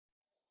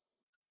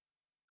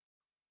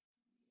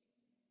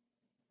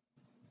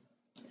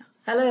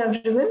Hello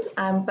everyone,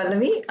 I'm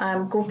Pallavi.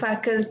 I'm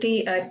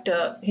co-faculty at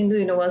Hindu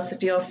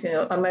University of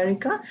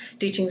America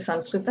teaching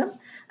Sanskritam.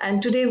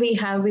 And today we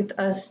have with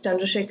us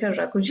Chandrasekhar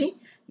Raghuji,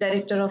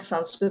 Director of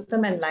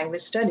Sanskritam and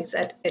Language Studies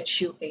at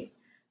HUA.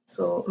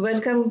 So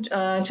welcome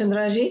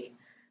Chandraji.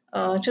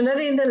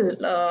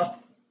 Chandraji,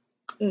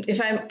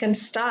 if I can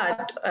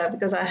start,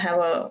 because I have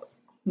a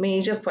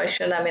major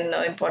question, an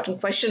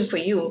important question for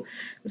you.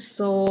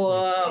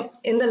 So,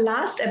 in the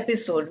last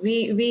episode,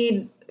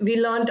 we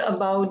learned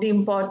about the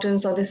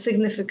importance or the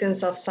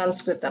significance of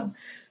Sanskritam.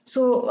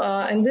 So,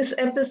 in this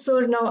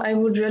episode now, I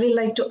would really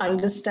like to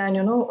understand,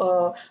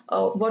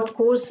 what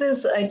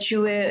courses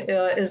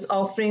HUA is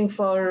offering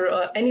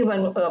for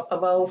anyone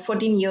above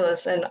 14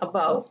 years and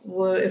above,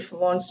 who if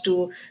wants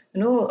to,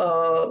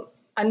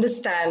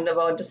 understand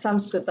about the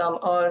Sanskritam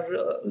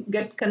or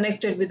get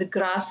connected with the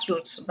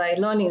grassroots by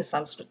learning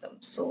Sanskritam.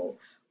 So,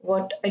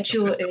 what Okay.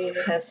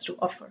 HUA has to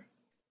offer.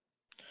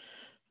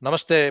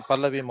 Namaste,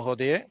 Pallavi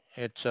Mahodaya.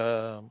 It's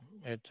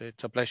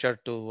a pleasure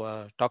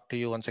to talk to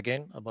you once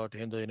again about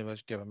Hindu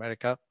University of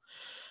America.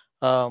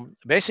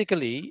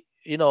 Basically,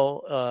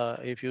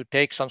 if you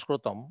take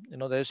Sanskritam,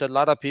 there's a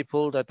lot of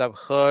people that have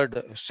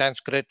heard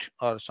Sanskrit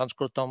or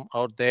Sanskritam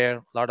out there,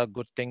 a lot of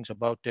good things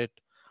about it.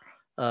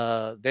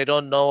 They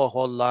don't know a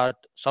whole lot.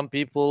 Some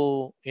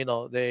people,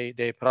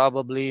 they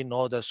probably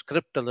know the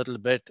script a little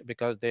bit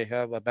because they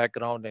have a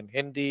background in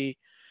Hindi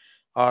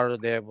or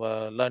they've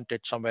learned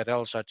it somewhere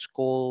else at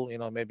school,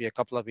 maybe a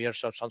couple of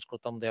years of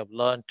Sanskritam they have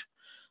learned.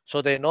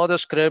 So they know the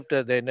script,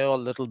 they know a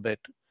little bit.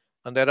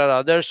 And there are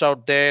others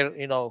out there,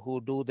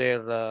 who do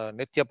their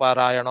Nitya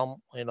Parayanam,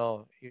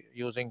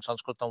 using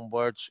Sanskritam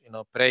words,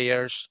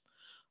 prayers.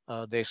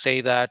 They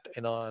say that,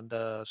 and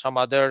some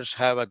others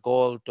have a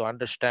goal to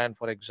understand,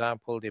 for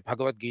example, the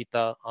Bhagavad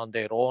Gita on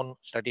their own,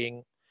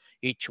 studying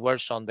each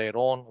verse on their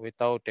own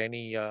without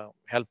any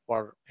help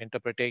or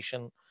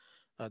interpretation.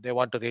 They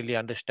want to really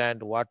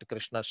understand what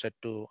Krishna said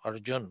to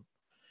Arjun,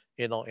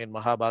 in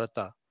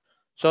Mahabharata.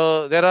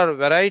 So there are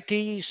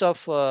varieties of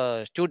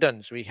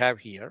students we have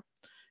here,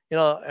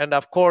 and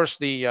of course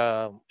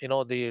the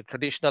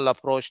traditional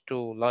approach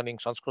to learning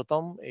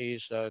Sanskritam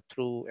is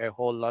through a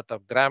whole lot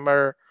of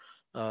grammar,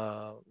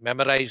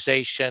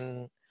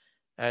 memorization,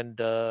 and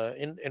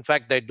in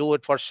fact they do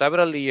it for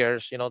several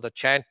years, the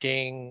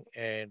chanting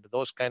and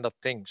those kind of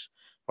things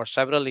for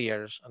several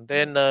years, and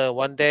then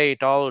one day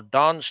it all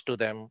dawns to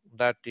them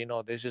that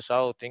this is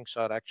how things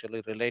are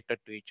actually related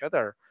to each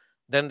other.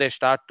 Then they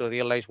start to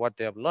realize what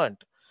they have learned.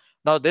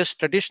 Now this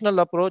traditional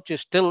approach is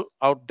still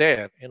out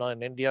there.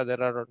 In India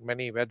there are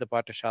many Veda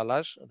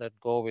Pathashalas that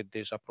go with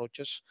these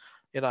approaches.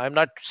 I'm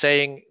not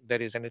saying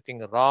there is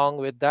anything wrong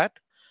with that,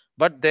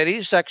 but there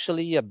is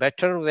actually a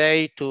better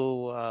way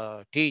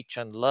to teach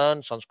and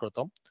learn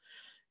Sanskritam.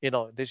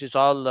 This is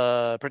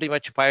all pretty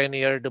much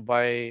pioneered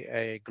by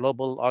a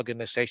global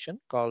organization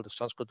called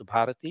Sanskrit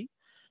Bharati,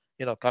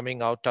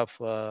 coming out of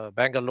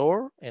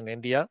Bangalore in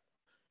India.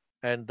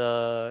 And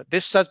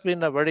this has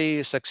been a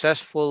very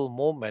successful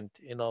movement,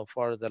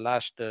 for the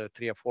last 3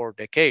 or 4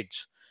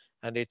 decades.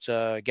 And it's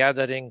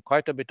gathering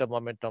quite a bit of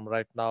momentum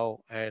right now.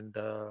 And,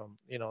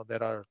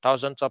 there are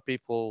thousands of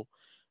people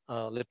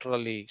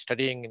literally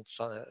studying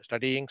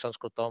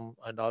Sanskritam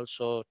and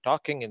also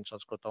talking in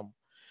Sanskritam.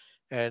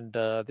 And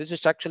this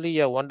is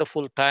actually a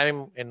wonderful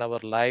time in our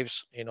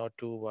lives,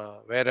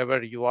 to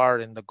wherever you are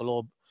in the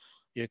globe,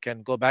 you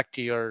can go back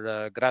to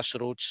your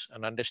grassroots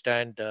and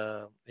understand,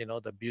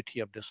 the beauty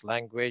of this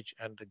language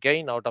and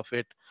gain out of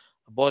it,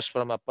 both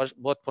from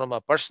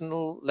a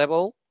personal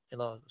level,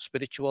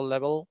 spiritual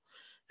level,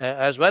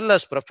 as well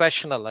as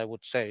professional. I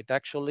would say it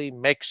actually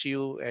makes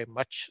you a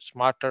much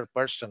smarter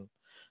person,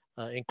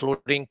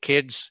 including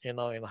kids, in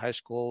high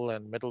school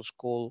and middle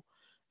school,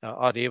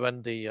 or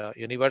even the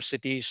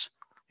universities.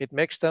 It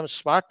makes them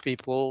smart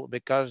people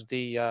because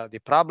the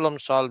problem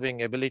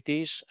solving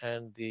abilities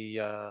and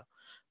the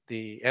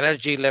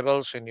energy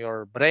levels in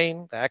your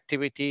brain, the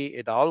activity,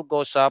 it all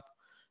goes up.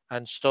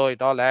 And so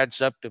it all adds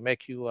up to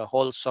make you a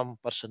wholesome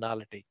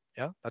personality.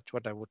 Yeah, that's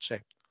what I would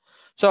say.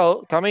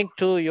 So coming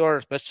to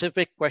your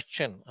specific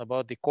question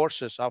about the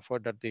courses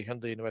offered at the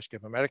Hindu University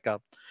of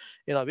America,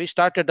 we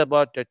started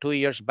about 2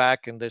 years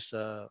back in this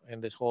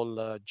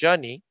whole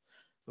journey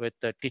with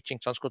teaching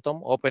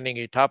Sanskritam, opening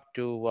it up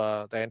to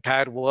the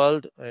entire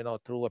world,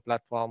 through a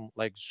platform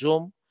like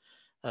Zoom.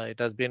 It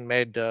has been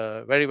made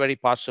very, very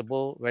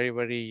possible, very,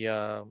 very,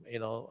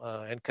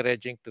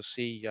 encouraging to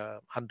see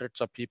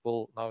hundreds of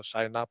people now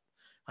sign up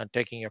and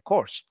taking a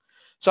course.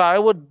 So I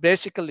would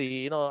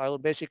basically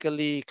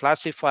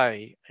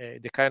classify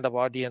the kind of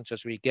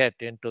audiences we get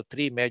into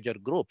three major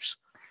groups.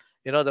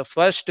 The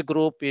first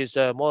group is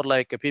more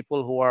like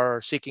people who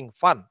are seeking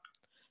fun.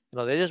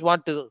 They just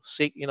want to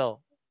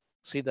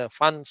see the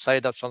fun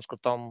side of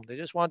Sanskritam. They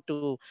just want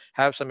to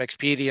have some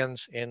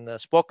experience in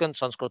spoken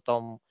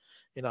Sanskritam.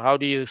 How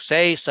do you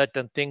say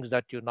certain things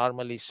that you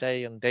normally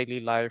say in daily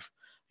life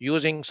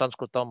using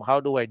Sanskritam? How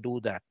do I do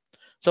that?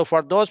 So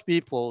for those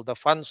people, the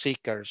fun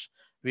seekers,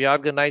 we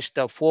organized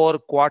a four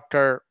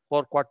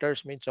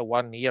quarters means a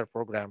 1 year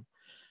program.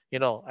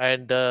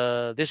 And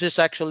this is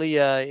actually,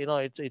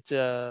 it's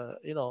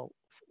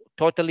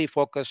totally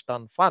focused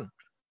on fun.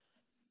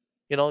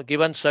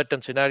 Given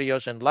certain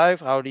scenarios in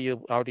life, how do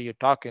you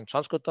talk in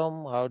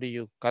Sanskritam? How do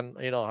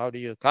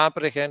you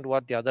comprehend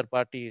what the other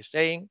party is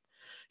saying,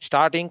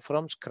 starting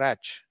from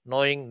scratch,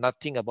 knowing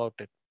nothing about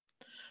it.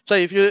 So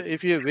if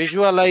you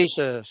visualize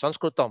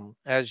Sanskritam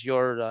as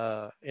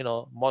your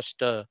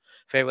most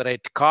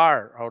favorite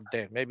car out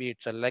there, maybe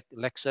it's a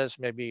Lexus,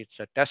 maybe it's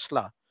a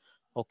Tesla.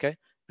 Okay,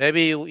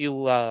 maybe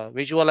you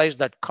visualize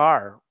that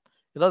car.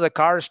 The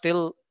car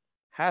still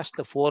has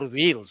the four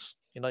wheels.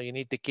 You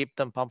need to keep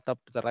them pumped up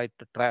to the right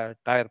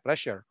tire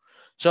pressure.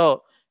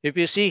 So if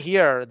you see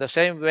here, the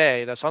same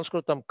way the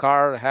Sanskritam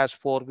car has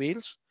four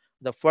wheels.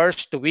 The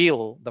first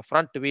wheel, the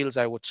front wheels,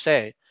 I would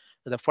say,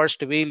 the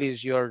first wheel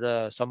is your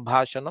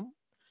sambhashanam.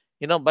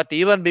 But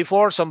even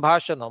before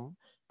sambhashanam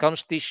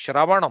comes the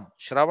shravana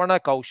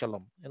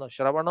kaushalam.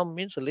 Shravanam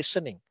means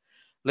listening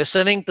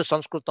to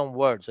Sanskritam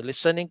words,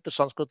 listening to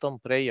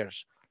Sanskritam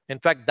prayers. In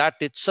fact, that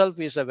itself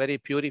is a very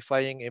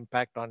purifying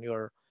impact on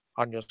your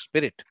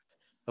spirit.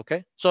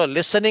 Okay, so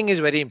listening is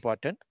very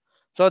important.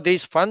 So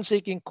these fun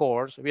seeking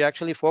course, we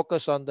actually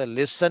focus on the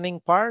listening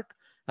part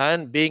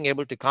and being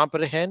able to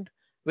comprehend.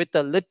 With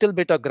a little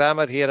bit of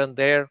grammar here and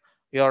there,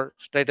 you're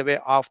straight away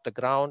off the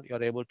ground.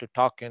 You're able to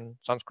talk in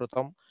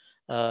Sanskritam.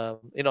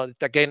 It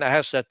again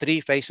has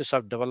three phases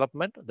of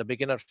development. The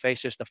beginner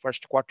phase is the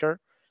first quarter.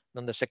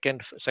 Then the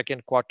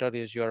second quarter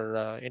is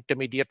your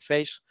intermediate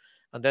phase,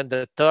 and then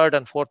the third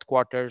and fourth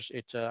quarters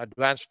it's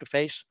advanced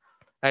phase.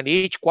 And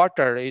each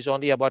quarter is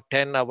only about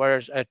 10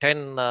 hours,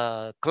 10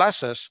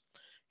 classes,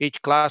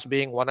 each class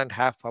being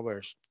 1.5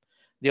 hours.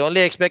 The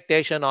only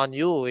expectation on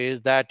you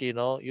is that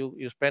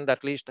you spend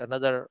at least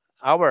another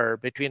hour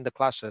between the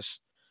classes,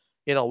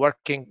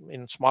 working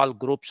in small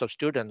groups of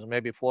students,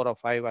 maybe 4 or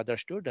 5 other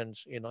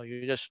students.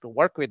 You just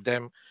work with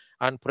them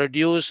and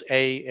produce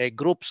a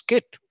group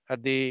skit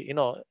at the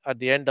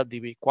end of the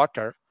week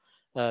quarter.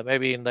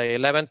 Maybe in the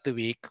 11th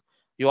week,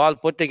 you all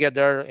put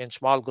together in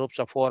small groups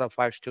of 4 or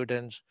 5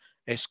 students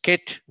a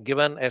skit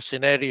given a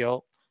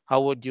scenario. How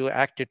would you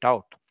act it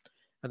out?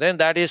 And then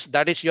that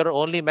is your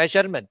only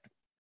measurement,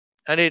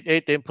 and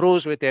it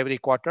improves with every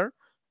quarter.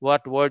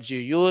 What words you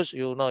use,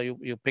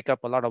 you pick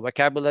up a lot of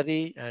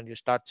vocabulary and you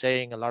start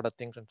saying a lot of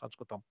things in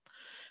Sanskritam.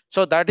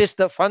 So that is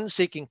the fun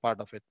seeking part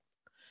of it.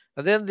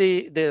 And then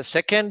the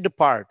second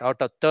part,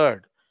 out of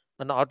third,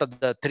 and out of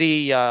the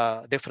three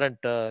different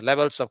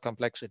levels of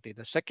complexity,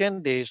 the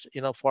second is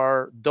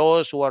for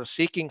those who are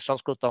seeking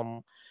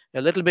Sanskritam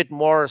a little bit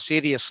more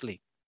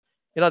seriously.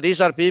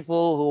 These are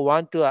people who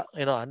want to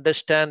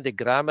understand the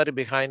grammar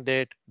behind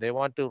it. They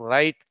want to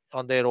write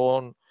on their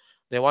own.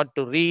 They want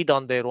to read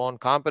on their own,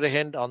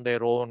 comprehend on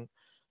their own.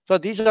 So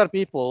these are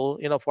people,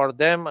 for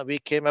them we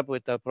came up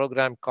with a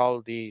program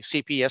called the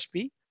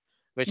CPSP,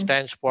 which Mm.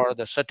 stands for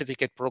the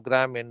Certificate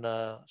Program in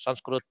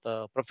Sanskrit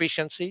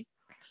Proficiency.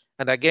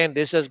 And again,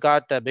 this has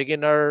got a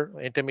beginner,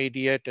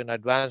 intermediate, and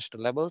advanced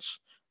levels.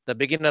 The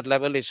beginner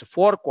level is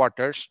 4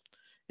 quarters.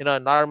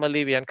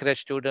 Normally we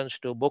encourage students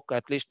to book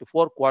at least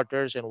 4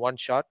 quarters in one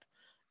shot,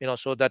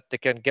 so that they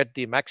can get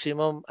the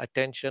maximum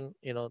attention,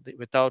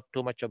 without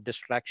too much of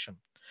distraction.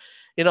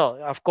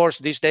 Of course,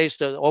 these days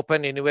the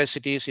open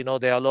universities,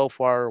 they allow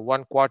for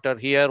 1 quarter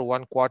here,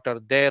 1 quarter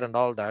there, and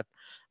all that.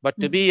 But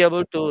to Mm. be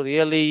able to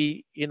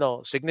really,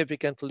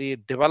 significantly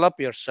develop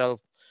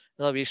yourself,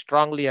 we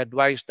strongly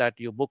advise that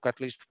you book at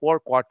least 4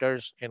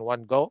 quarters in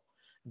one go.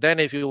 Then,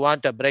 if you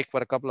want a break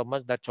for a couple of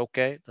months, that's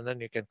okay, and then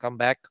you can come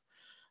back.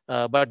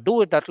 But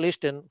do it at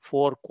least in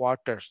 4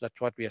 quarters. That's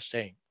what we are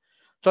saying.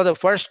 So the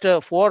first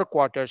 4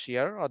 quarters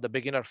here are the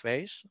beginner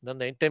phase. Then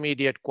the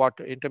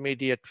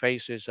intermediate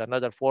phase is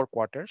another 4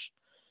 quarters.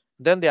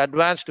 Then the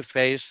advanced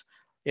phase,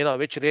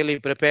 which really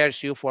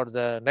prepares you for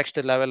the next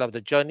level of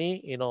the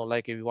journey.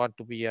 Like if you want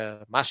to be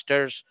a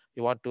master's,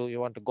 you want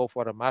to go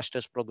for a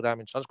master's program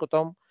in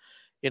Sanskritam,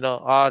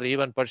 or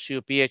even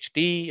pursue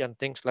PhD and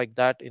things like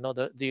that.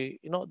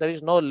 There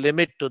is no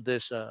limit to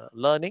this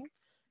learning.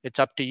 It's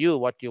up to you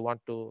where you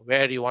want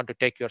to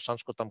take your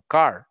Sanskritam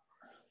car.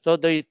 So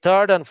the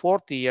third and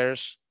fourth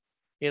years,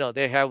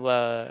 they have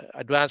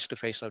advanced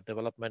phase of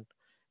development.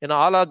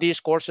 All of these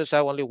courses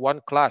have only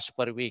one class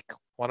per week,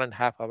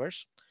 1.5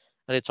 hours,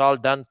 and it's all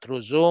done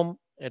through Zoom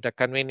at a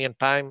convenient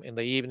time in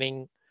the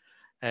evening,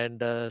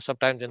 and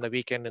sometimes in the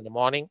weekend in the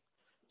morning.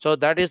 So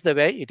that is the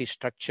way it is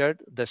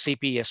structured, the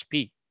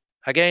CPSP.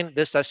 Again,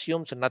 this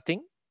assumes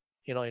nothing,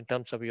 in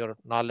terms of your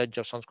knowledge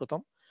of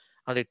Sanskritam,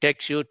 and it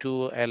takes you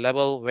to a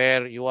level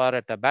where you are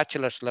at a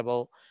bachelor's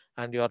level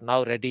and you are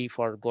now ready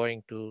for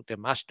going to the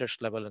master's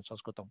level in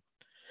Sanskritam.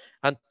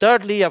 And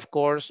thirdly, of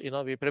course, we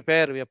have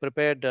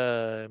prepared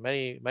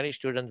many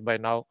students by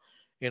now,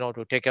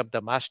 to take up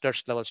the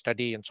master's level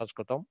study in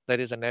Sanskritam. There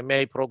is an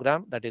MA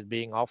program that is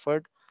being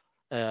offered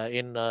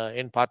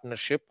in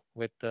partnership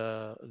with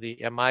the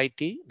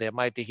MIT. The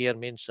MIT here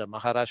means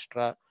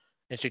Maharashtra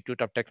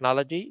Institute of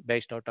Technology,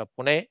 based out of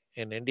Pune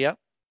in India.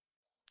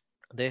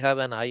 They have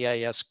an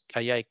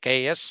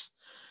IIKS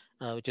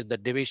which is the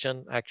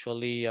division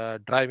actually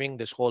driving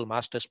this whole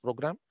master's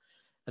program.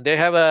 And they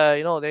have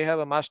a, they have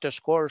a master's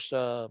course,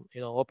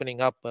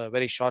 opening up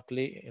very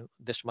shortly in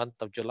this month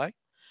of July.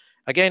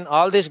 Again,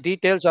 all these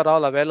details are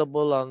all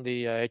available on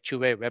the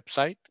HUA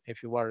website.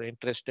 If you are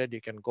interested, you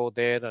can go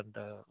there and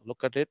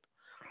look at it.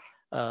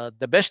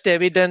 The best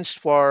evidence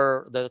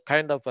for the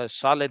kind of a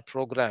solid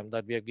program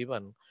that we have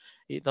given,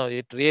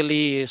 it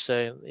really is,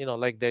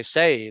 like they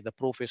say, the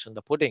proof is in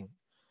the pudding.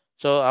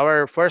 So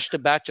our first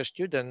batch of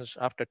students,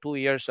 after 2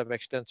 years of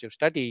extensive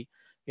study,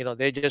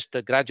 they just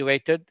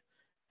graduated,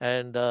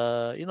 and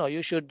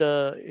you should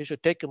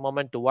take a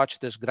moment to watch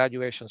this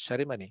graduation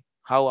ceremony.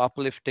 How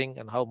uplifting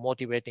and how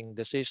motivating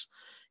this is.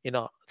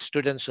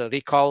 Students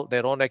recall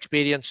their own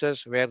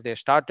experiences, where they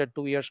started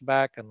 2 years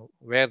back and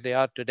where they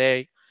are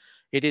today.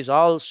 It is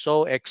all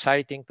so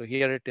exciting to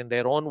hear it in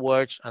their own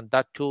words, and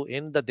that too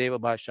in the Deva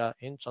Bhasha,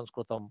 in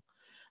Sanskritam.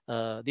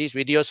 These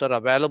videos are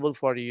available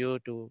for you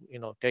to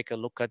take a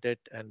look at it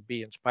and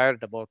be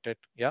inspired about it.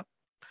 Yeah.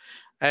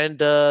 And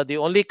the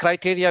only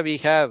criteria we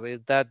have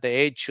is that the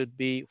age should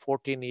be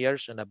 14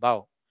 years and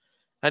above.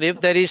 And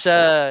if there is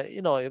a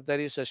if there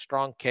is a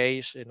strong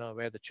case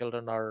where the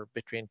children are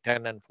between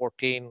 10 and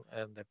 14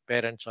 and the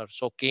parents are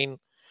so keen,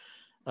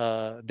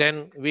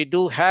 then we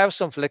do have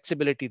some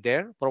flexibility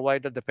there,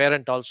 provided the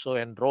parent also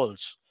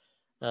enrolls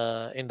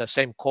in the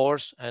same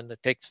course and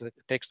takes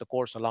the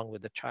course along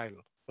with the child,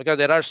 because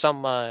there are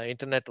some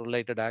internet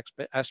related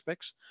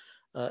aspects.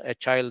 A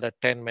child at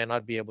 10 may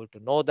not be able to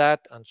know that,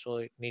 and so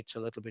it needs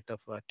a little bit of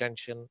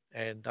attention.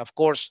 And of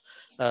course,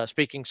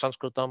 speaking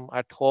Sanskritam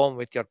at home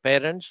with your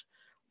parents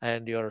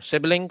and your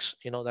siblings,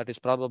 that is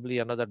probably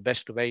another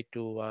best way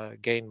to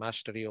gain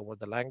mastery over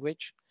the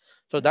language.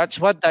 So that's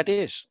what that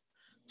is.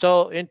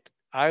 So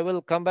I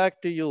will come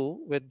back to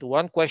you with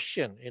one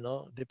question.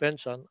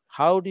 Depends on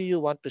how do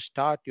you want to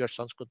start your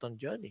Sanskritam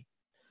journey.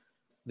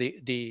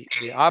 The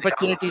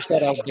opportunities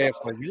are out there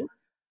for you.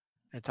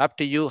 It's up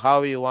to you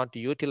how you want to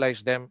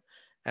utilize them,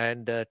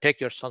 and take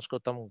your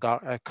Sanskritam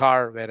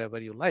car wherever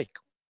you like.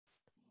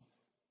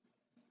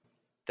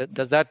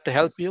 Does that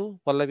help you,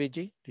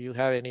 Pallaviji? Do you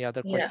have any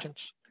other Yeah.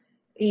 questions?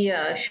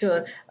 Yeah,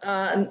 sure.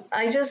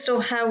 I just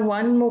have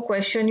one more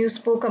question. You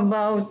spoke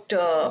about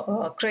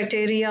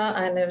criteria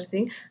and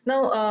everything.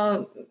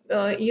 Now,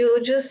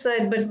 you just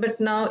said, but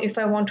now if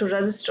I want to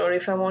register,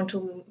 if I want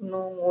to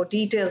know more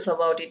details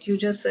about it, you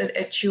just said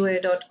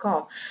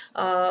hua.com.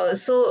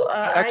 So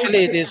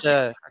Actually it is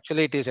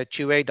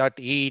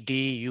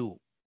hua.edu.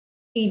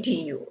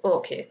 edu.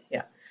 Okay,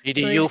 yeah. So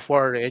Edu it's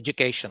for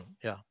education.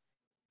 Yeah.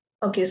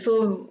 okay.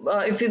 So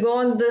if you go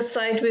on this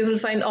site, we will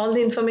find all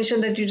the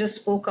information that you just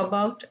spoke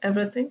about,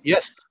 everything.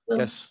 Yes. So,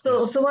 Yes. so,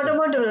 Yes. so what Yeah.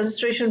 about the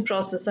registration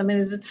process? I mean,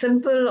 is it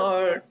simple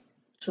or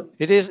so?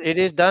 It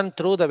is done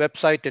through the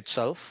website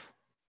itself.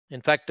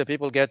 In fact, the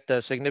people get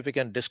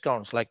significant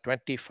discounts, like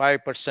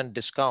 25%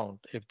 discount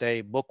if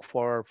they book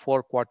for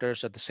 4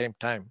 quarters at the same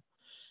time.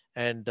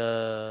 And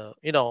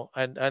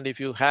and if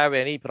you have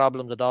any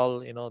problems at all,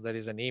 there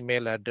is an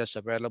email address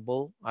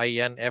available,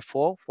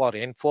 info for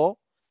info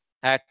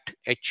at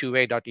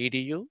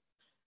hua.edu,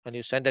 and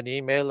you send an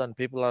email, and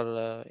people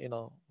are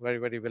very,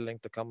 very willing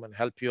to come and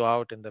help you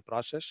out in the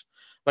process.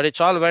 But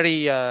it's all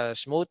very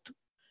smooth,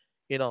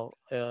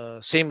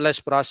 seamless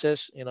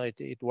process.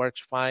 It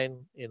works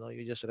fine.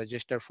 You just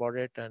register for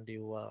it, and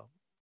you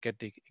get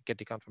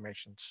the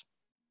confirmations.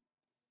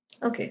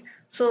 Okay,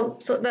 so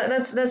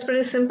that's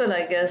pretty simple,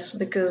 I guess,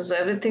 because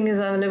everything is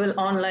available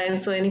online.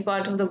 So any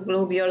part of the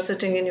globe you're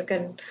sitting in, you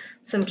can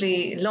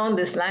simply learn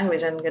this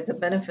language and get the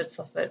benefits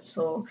of it.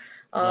 So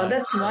Right,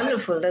 that's right.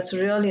 wonderful. That's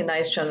really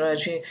nice,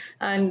 Chandraji.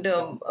 And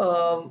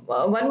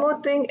one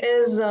more thing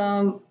is.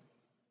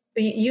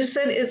 You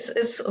said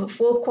it's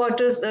 4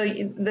 quarters.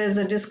 There's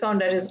a discount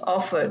that is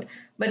offered,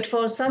 but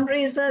for some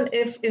reason,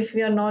 if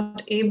we are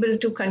not able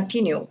to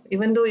continue,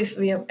 even though if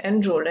we have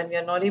enrolled and we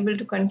are not able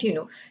to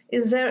continue,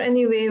 is there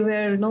any way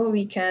where no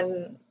we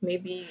can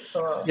maybe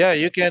Yeah,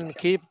 you can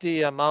keep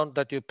the amount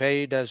that you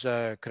paid as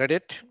a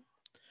credit,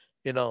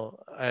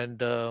 and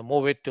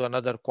move it to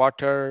another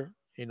quarter,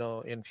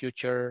 in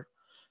future.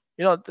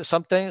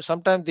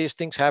 Sometimes these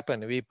things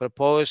happen. We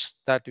propose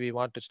that we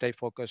want to stay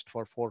focused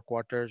for 4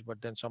 quarters,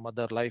 but then some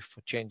other life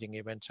changing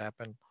events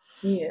happen.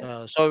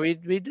 yeah. So we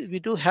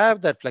do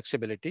have that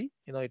flexibility.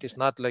 It is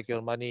not like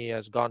your money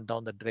has gone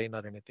down the drain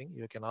or anything.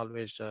 You can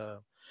always,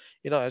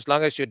 as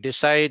long as you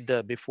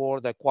decide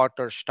before the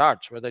quarter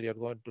starts whether you're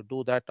going to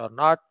do that or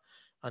not,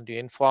 and you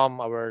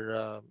inform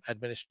our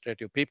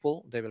administrative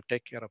people, they will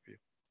take care of you.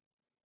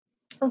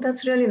 Oh,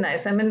 that's really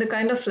nice. I mean, the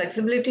kind of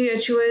flexibility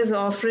HUA is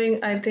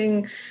offering, I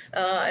think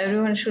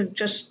everyone should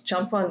just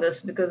jump on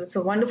this because it's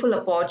a wonderful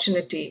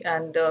opportunity.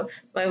 And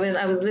when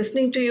I was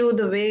listening to you,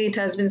 the way it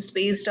has been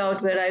spaced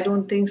out, where I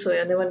don't think so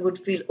anyone would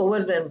feel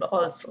overwhelmed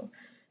also.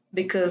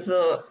 Because,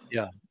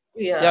 Yeah.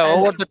 yeah, Yeah,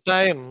 as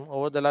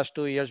over the last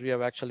 2 years, we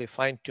have actually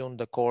fine-tuned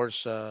the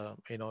course,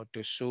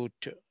 to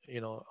suit,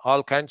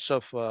 all kinds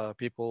of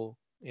people,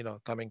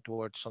 coming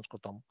towards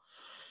Sanskritam.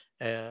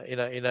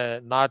 in a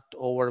not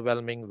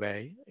overwhelming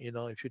way.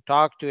 If you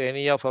talk to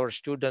any of our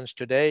students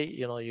today,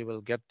 you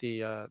will get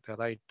the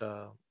right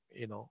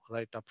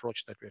right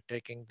approach that we're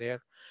taking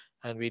there,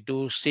 and we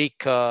do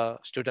seek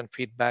student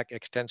feedback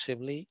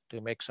extensively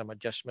to make some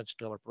adjustments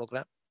to our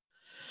program.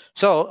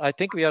 So I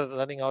think we are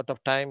running out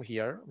of time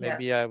here. Yeah.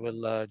 Maybe I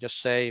will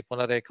just say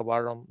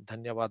Punarekawaram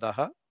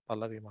Dhanyavadaha,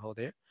 Pallavi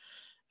Mahodaya.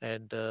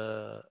 And,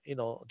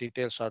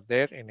 details are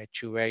there in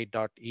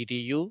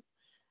hua.edu.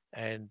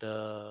 And,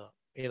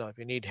 if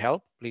you need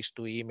help, please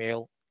do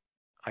email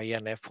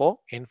info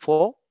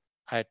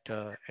at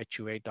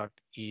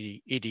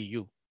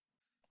hua.edu.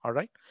 All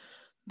right.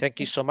 Thank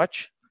you Okay. so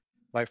much.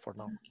 Bye for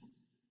now.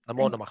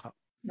 Namo Thank you. Namaha.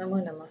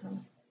 Namo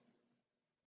Namaha.